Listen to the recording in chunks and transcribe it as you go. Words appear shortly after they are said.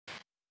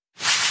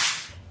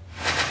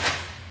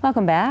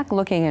Welcome back.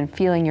 Looking and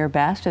feeling your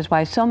best is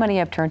why so many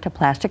have turned to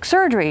plastic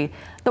surgery.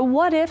 The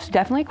what ifs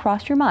definitely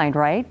crossed your mind,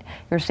 right?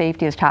 Your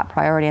safety is top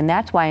priority, and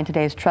that's why in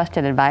today's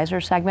Trusted Advisor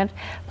segment,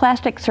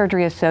 Plastic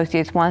Surgery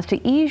Associates wants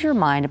to ease your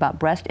mind about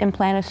breast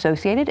implant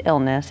associated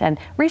illness and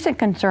recent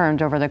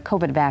concerns over the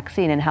COVID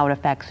vaccine and how it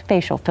affects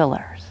facial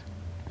fillers.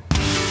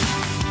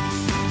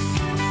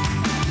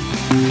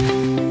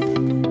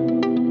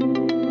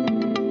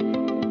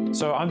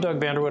 So I'm Doug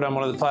Vanderwood. I'm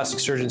one of the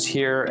plastic surgeons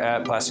here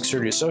at Plastic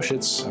Surgery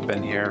Associates. I've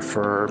been here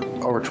for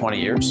over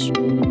 20 years.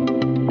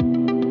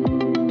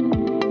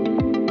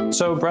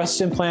 So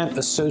breast implant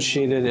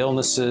associated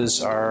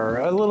illnesses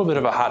are a little bit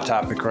of a hot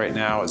topic right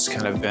now. It's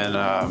kind of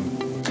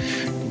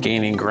been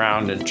gaining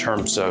ground in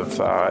terms of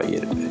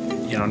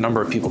a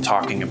number of people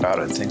talking about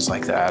it and things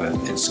like that.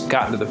 And it's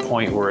gotten to the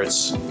point where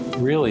it's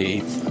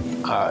really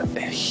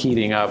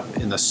heating up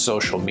in the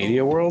social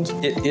media world.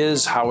 It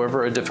is,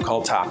 however, a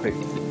difficult topic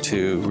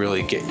to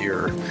really get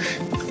your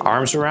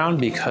arms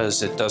around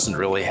because it doesn't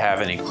really have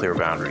any clear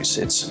boundaries.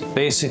 It's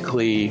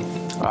basically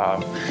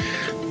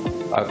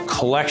a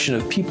collection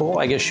of people,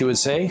 I guess you would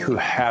say, who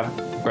have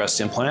breast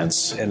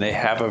implants, and they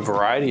have a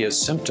variety of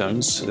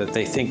symptoms that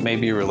they think may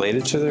be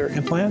related to their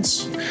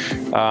implants.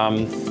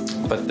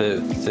 But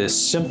the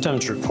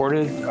symptoms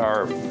reported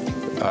are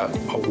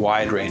a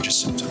wide range of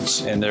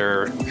symptoms, and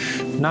they're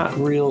not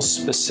real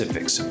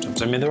specific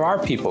symptoms. I mean, there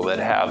are people that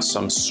have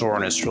some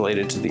soreness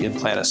related to the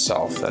implant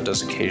itself. That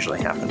does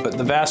occasionally happen, but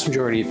the vast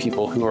majority of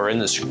people who are in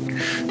this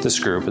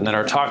group and that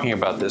are talking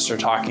about this are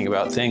talking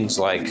about things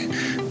like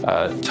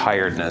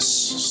tiredness,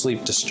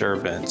 sleep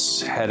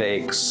disturbance,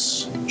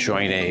 headaches,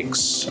 joint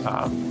aches,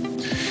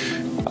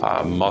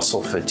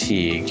 muscle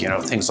fatigue,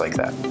 things like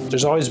that.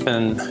 There's always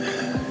been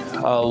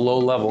a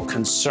low-level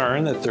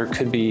concern that there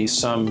could be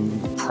some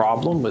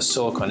problem with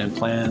silicone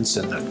implants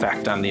and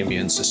effect on the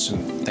immune system,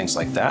 things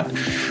like that.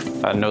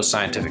 No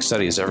scientific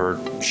study has ever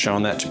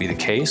shown that to be the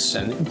case,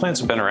 and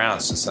implants have been around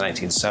since the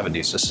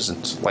 1970s. This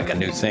isn't like a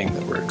new thing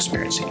that we're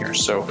experiencing here.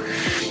 So,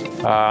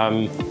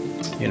 I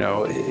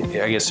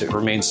guess it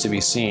remains to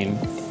be seen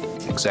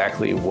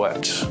exactly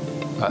what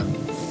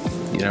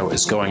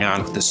is going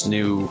on with this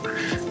new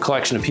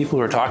collection of people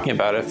who are talking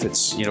about if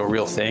it's a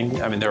real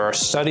thing. I mean, there are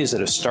studies that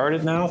have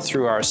started now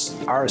through our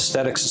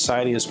aesthetic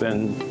society has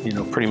been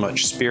pretty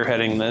much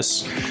spearheading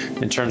this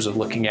in terms of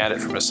looking at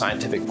it from a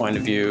scientific point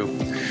of view,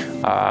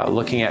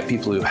 looking at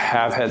people who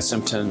have had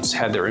symptoms,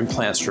 had their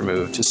implants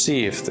removed to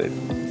see if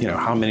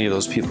how many of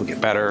those people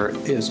get better,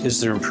 is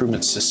their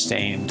improvement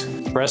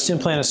sustained. Breast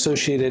implant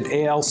associated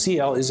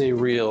ALCL is a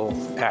real,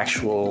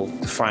 actual,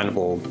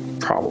 definable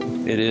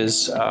problem. It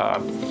is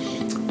a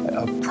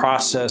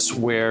process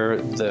where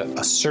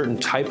a certain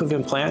type of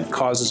implant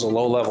causes a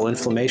low-level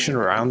inflammation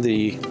around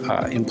the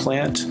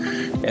implant,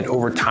 and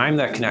over time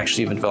that can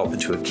actually even develop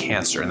into a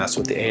cancer, and that's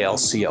what the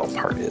ALCL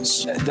part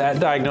is. That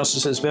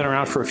diagnosis has been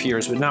around for a few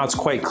years, but now it's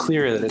quite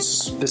clear that it's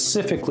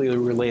specifically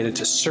related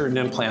to certain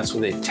implants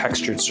with a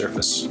textured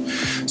surface.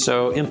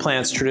 So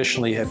implants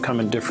traditionally have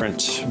come in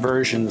different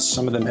versions.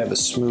 Some of them have a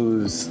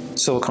smooth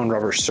silicone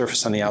rubber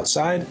surface on the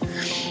outside,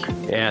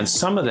 and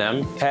some of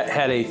them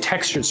had a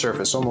textured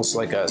surface, almost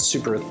like a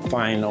super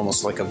fine,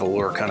 almost like a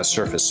velour kind of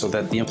surface, so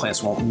that the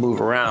implants won't move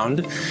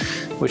around,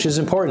 which is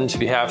important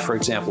if you have, for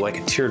example, like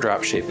a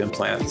teardrop shaped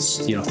implant. It's,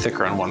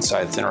 thicker on one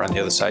side, thinner on the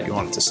other side. You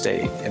want it to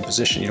stay in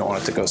position. You don't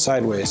want it to go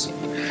sideways.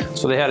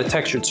 So they had a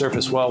textured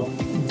surface. Well,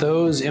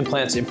 those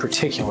implants in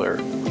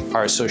particular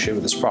are associated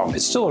with this problem.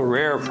 It's still a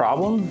rare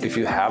problem if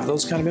you have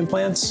those kind of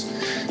implants,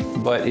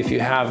 but if you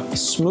have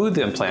smooth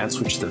implants,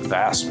 which the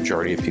vast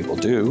majority of people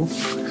do,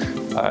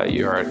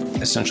 you are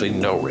essentially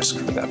no risk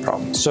for that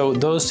problem. So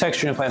those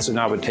textured implants have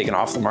now been taken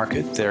off the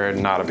market. They're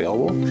not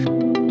available.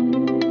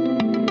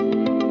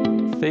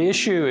 The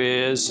issue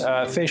is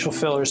facial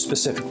fillers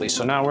specifically.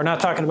 So now we're not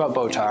talking about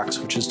Botox,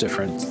 which is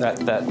different.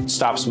 That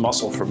stops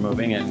muscle from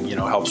moving and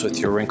helps with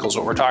your wrinkles.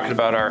 What we're talking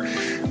about are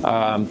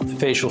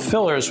facial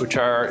fillers, which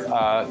are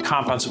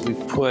compounds that we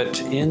put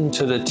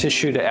into the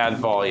tissue to add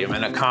volume.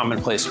 And a common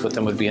place to put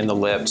them would be in the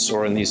lips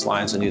or in these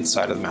lines on either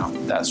side of the mouth,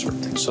 that sort of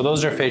thing. So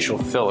those are facial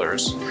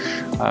fillers.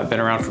 Been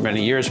around for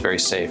many years, very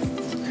safe.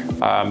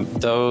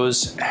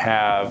 Those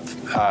have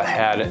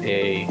had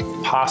a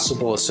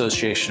possible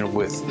association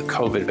with the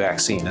COVID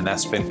vaccine, and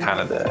that's been kind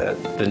of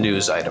the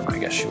news item, I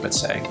guess you would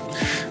say.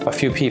 A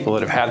few people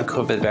that have had the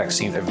COVID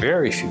vaccine, a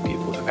very few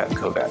people that have had the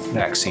COVID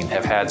vaccine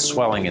have had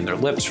swelling in their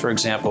lips, for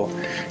example.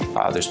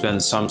 There's been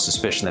some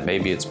suspicion that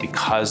maybe it's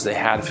because they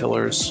had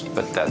fillers,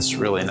 but that's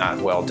really not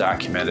well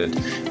documented.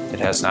 It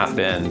has not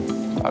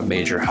been a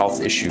major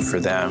health issue for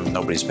them.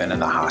 Nobody's been in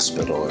the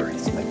hospital or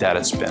anything like that.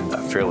 It's been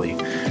a fairly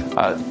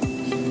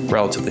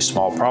relatively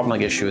small problem, I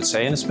guess you would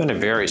say, and it's been a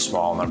very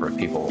small number of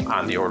people,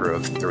 on the order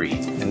of 3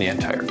 in the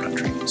entire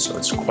country, so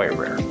it's quite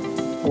rare.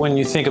 When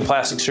you think of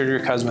plastic surgery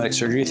or cosmetic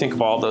surgery, you think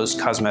of all those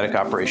cosmetic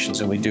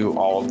operations, and we do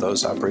all of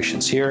those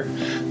operations here.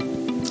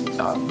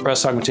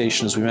 Breast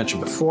augmentation, as we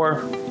mentioned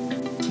before,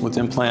 with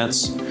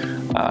implants.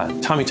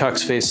 tummy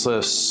tucks,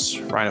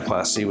 facelifts,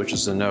 rhinoplasty, which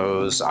is the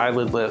nose,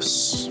 eyelid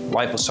lifts,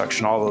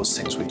 liposuction, all those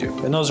things we do.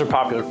 And those are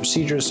popular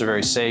procedures. They're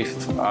very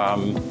safe.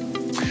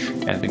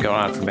 And been going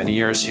on for many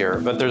years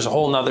here. But there's a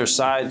whole nother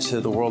side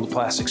to the world of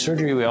plastic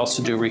surgery. We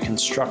also do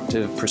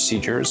reconstructive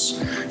procedures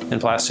in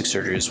plastic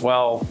surgery as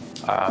well.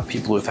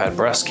 People who have had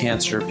breast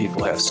cancer, people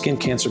who have skin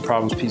cancer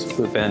problems, people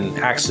who have been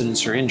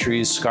accidents or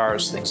injuries,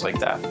 scars, things like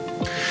that.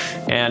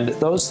 And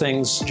those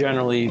things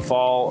generally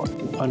fall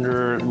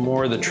under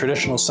more the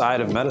traditional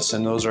side of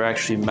medicine. Those are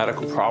actually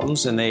medical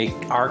problems, and they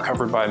are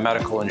covered by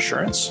medical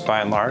insurance by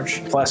and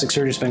large. Plastic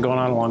surgery's been going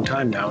on a long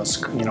time now. It's,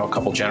 you know, a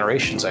couple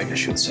generations, I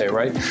guess you would say,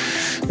 right?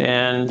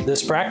 And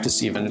this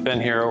practice even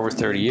been here over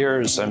 30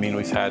 years. I mean,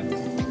 we've had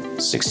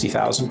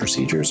 60,000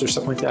 procedures or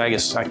something like that. I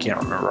guess I can't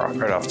remember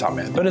right off the top of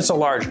my head, but it's a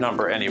large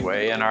number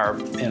anyway. And our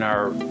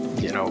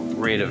you know,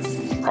 rate of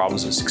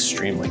problems is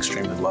extremely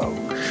low.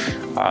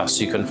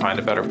 So you couldn't find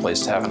a better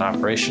place to have an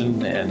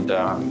operation, and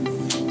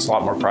it's a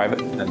lot more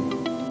private and a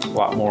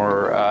lot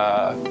more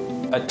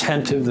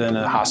attentive than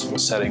a hospital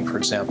setting, for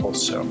example.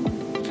 So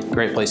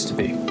great place to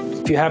be.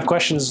 If you have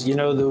questions, you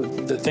know,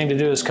 the thing to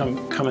do is come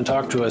and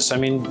talk to us. I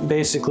mean,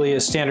 basically, a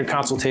standard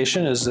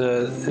consultation is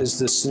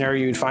the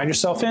scenario you'd find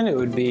yourself in. It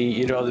would be,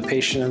 you know, the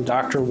patient and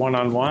doctor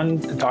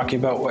one-on-one, talking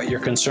about what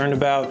you're concerned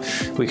about.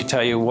 We could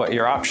tell you what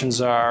your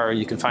options are.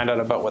 You can find out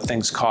about what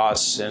things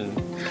cost and,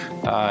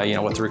 you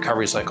know, what the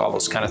recovery is like, all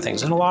those kind of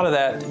things. And a lot of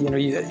that, you know,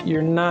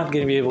 you're not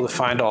going to be able to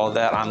find all of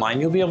that online.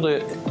 You'll be able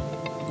to,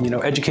 you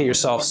know, educate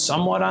yourself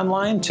somewhat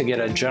online to get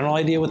a general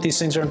idea what these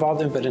things are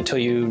involved in, but until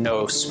you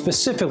know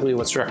specifically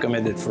what's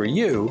recommended for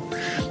you,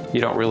 you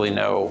don't really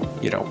know,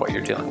 you know, what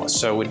you're dealing with.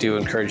 So we do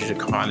encourage you to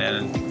come on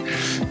in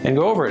and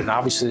go over it. And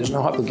obviously there's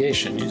no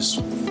obligation. You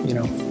just, you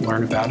know,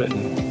 learn about it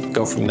and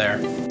go from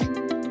there.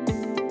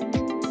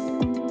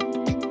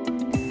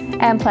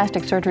 And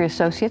Plastic Surgery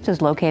Associates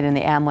is located in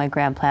the Amway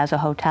Grand Plaza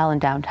Hotel in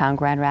downtown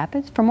Grand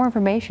Rapids. For more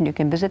information, you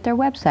can visit their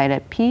website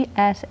at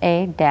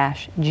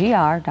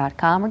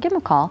psa-gr.com or give them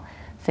a call,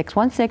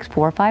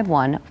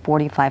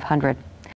 616-451-4500.